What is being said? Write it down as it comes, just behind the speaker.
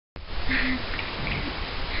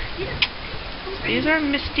These are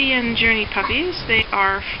Mysti and Journey puppies. They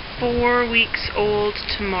are 4 weeks old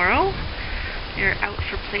tomorrow. They're out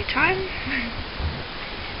for playtime.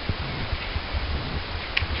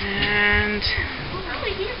 And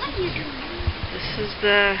this is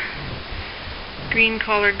the green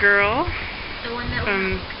collar girl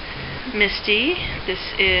from Mysti.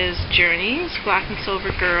 This is Journey's black and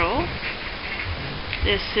silver girl.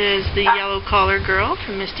 This is the yellow collar girl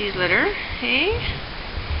from Mysti's litter. Hey.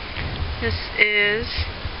 This is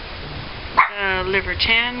the liver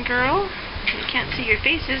tan girl. You can't see your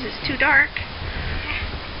faces, it's too dark.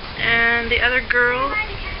 And the other girl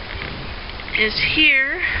is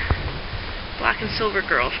here, black and silver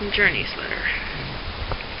girl from Journey's litter.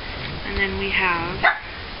 And then we have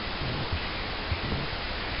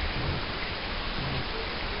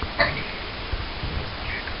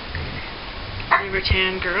liver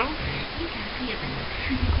tan girl,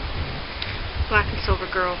 black and silver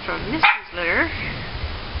girl from Mysti's litter.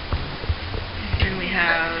 Then we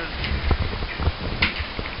have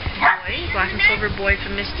boy, black and silver boy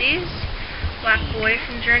from Mysti's, black boy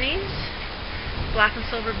from Journey's, black and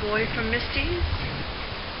silver boy from Mysti's,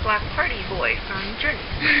 black party boy from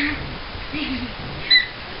Journey's.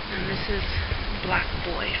 And this is black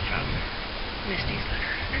boy from Mysti's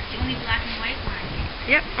litter. That's the only black and white one.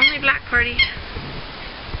 Yep, only black party.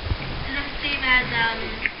 And that's the same as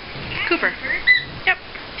Cooper. Yep.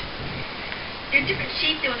 They're different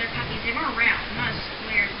shape though when they're puppies. They're more round, not as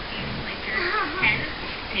square looking like their heads.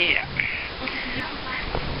 Yeah.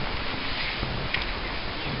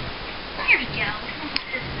 There we go.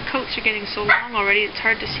 Coats are getting so long already it's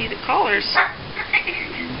hard to see the collars.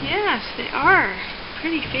 Yes, they are.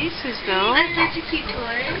 Pretty faces though. That's such a cute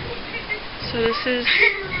toy. So this is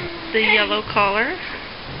the yellow collar,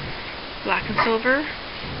 black and silver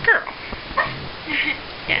girl.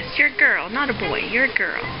 Yes, you're a girl, not a boy. You're a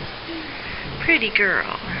girl. Pretty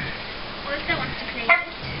girl. Alyssa wants to play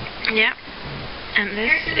it. Yep. And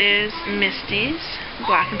this is Mysti's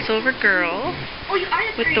black and silver girl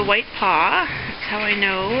with the white paw. That's how I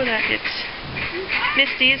know that it's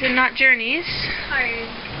Mysti's and not Journey's.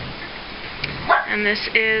 And this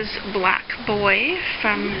is black boy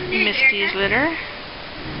from Mysti's litter.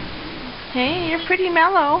 Hey, you're pretty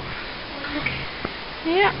mellow.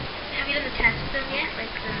 Yeah. Have you done the test with them yet?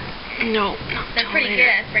 No, they're pretty good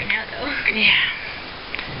as right now though. Yeah.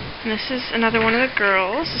 And this is another one of the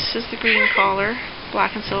girls. This is the green collar,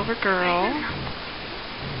 black and silver girl.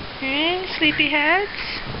 Hey,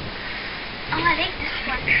 sleepyheads. Oh, I like this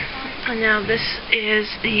one. And now this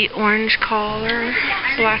is the orange collar,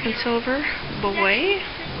 black and silver boy.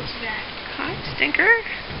 Hi, Stinker.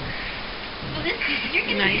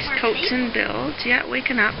 Nice coats and builds. Yeah,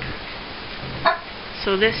 waking up.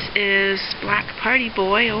 So this is black party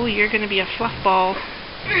boy. Oh, you're going to be a fluff ball.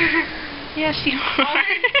 Yes, you are.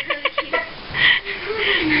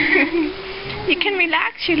 You can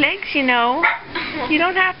relax your legs, you know. You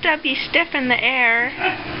don't have to be stiff in the air.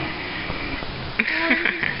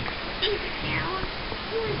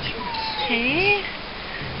 Okay.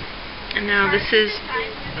 And now this is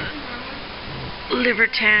liver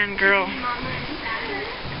tan girl.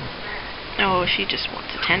 Oh, she just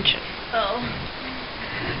wants attention. Oh.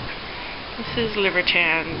 This is liver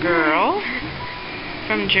tan girl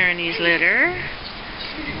from Journey's litter.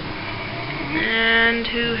 And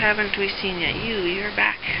who haven't we seen yet? You're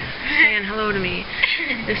back saying hello to me.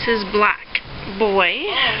 This is black boy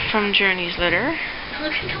from Journey's litter.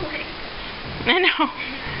 I know.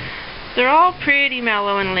 They're all pretty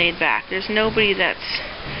mellow and laid back. There's nobody that's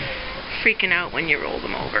freaking out when you roll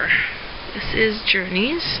them over. This is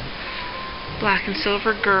Journey's black and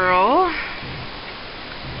silver girl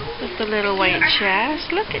with the little white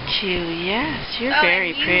chest. Look at you. Yes, you're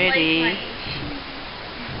very pretty.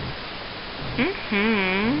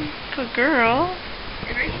 Good girl.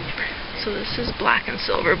 So this is black and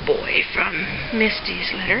silver boy from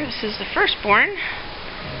Mysti's litter. This is the firstborn.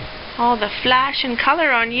 All the flash and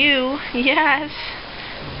color on you. Yes.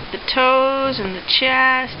 The toes and the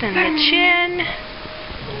chest and the chin.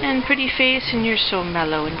 And pretty face, and you're so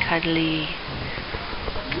mellow and cuddly.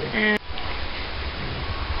 And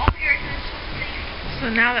so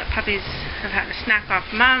now that puppies have had a snack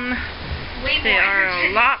off mom, they are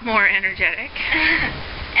a lot more energetic.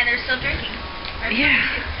 And they're still drinking. Yeah.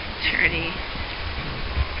 Journey.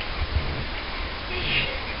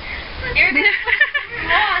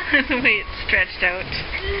 The way it's stretched out.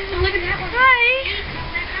 Look at that one.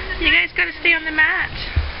 Hi. You guys gotta stay on the mat.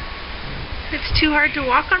 It's too hard to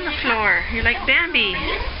walk on the floor. You're like Bambi.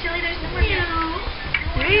 Silly, there's no more milk.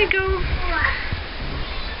 There you go.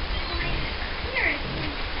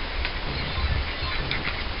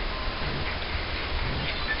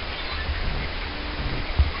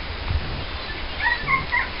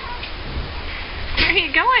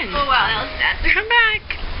 you going? Oh wow, that was sad. Come back.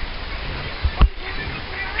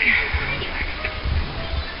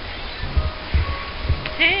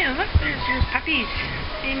 Hey, look, there's your puppies.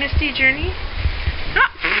 Hey, Mysti, Journey. Oh.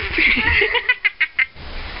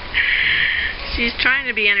 She's trying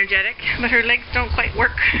to be energetic, but her legs don't quite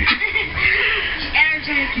work. She's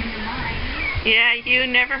energetic in your mind. Yeah, you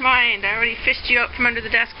never mind. I already fished you out from under the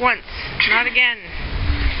desk once. Not again.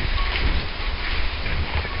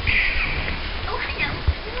 Oh, hello.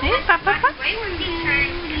 Hey, Papa.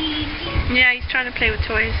 Yeah, he's trying to play with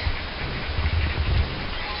toys.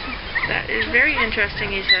 That is very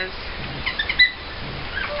interesting, he says.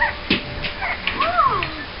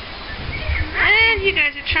 And you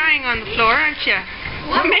guys are trying on the floor, aren't you?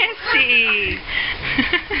 Messy!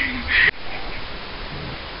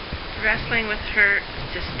 Wrestling with her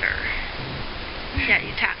sister. Yeah,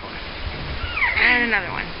 you tackle him. And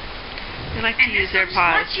another one. They like to use their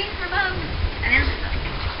paws.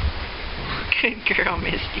 Good girl,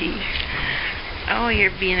 Mysti. Oh,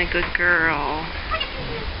 you're being a good girl.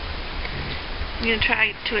 You gonna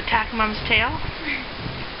try to attack Mom's tail?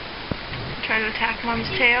 Try to attack Mom's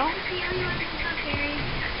tail?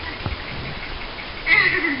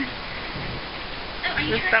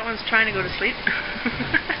 That one's trying to go to sleep.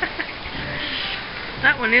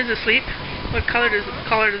 That one is asleep. What collar does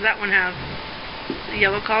that one have? The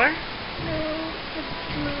yellow collar?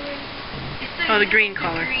 Oh, the green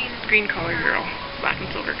collar. Green collar girl. Black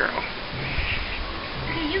and silver girl.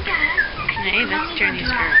 Okay, you got it. Okay, that's Journey's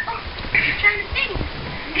girl. You're trying to sing.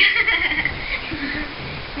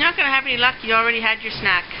 You're not going to have any luck. You already had your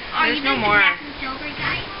snack. There's no more. Black and silver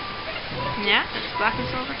guy? Yeah, that's Black and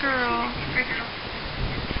Silver Girl. Or girl.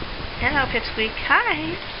 Hello, Pipsqueak.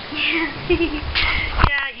 Hi.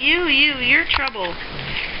 Yeah, you're trouble.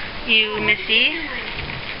 You, Missy.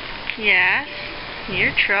 Yes,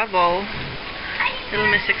 you're trouble. Little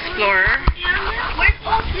Miss Explorer. Where's,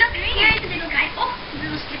 oh, look, here's the little guy. Oh,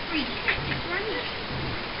 little slippery.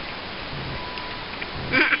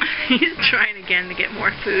 He's trying again to get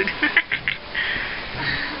more food.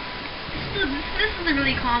 This is a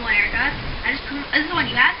really calm one, Erica. This is the one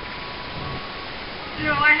you had?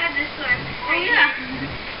 No, I had this one. Oh, yeah.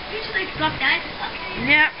 You just like drop that. Okay.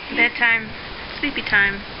 Yep, bedtime. Sleepy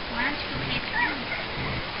time. Why don't you go playtime?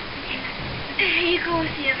 Okay. You go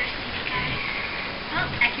with the other sleepy guy. Oh,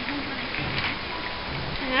 I can move when I say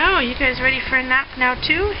Hello, you guys ready for a nap now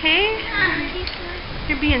too? Hey?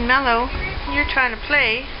 You're being mellow. You're trying to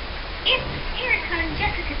play. It's Erica and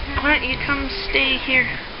Jessica's time. Why don't you come stay here?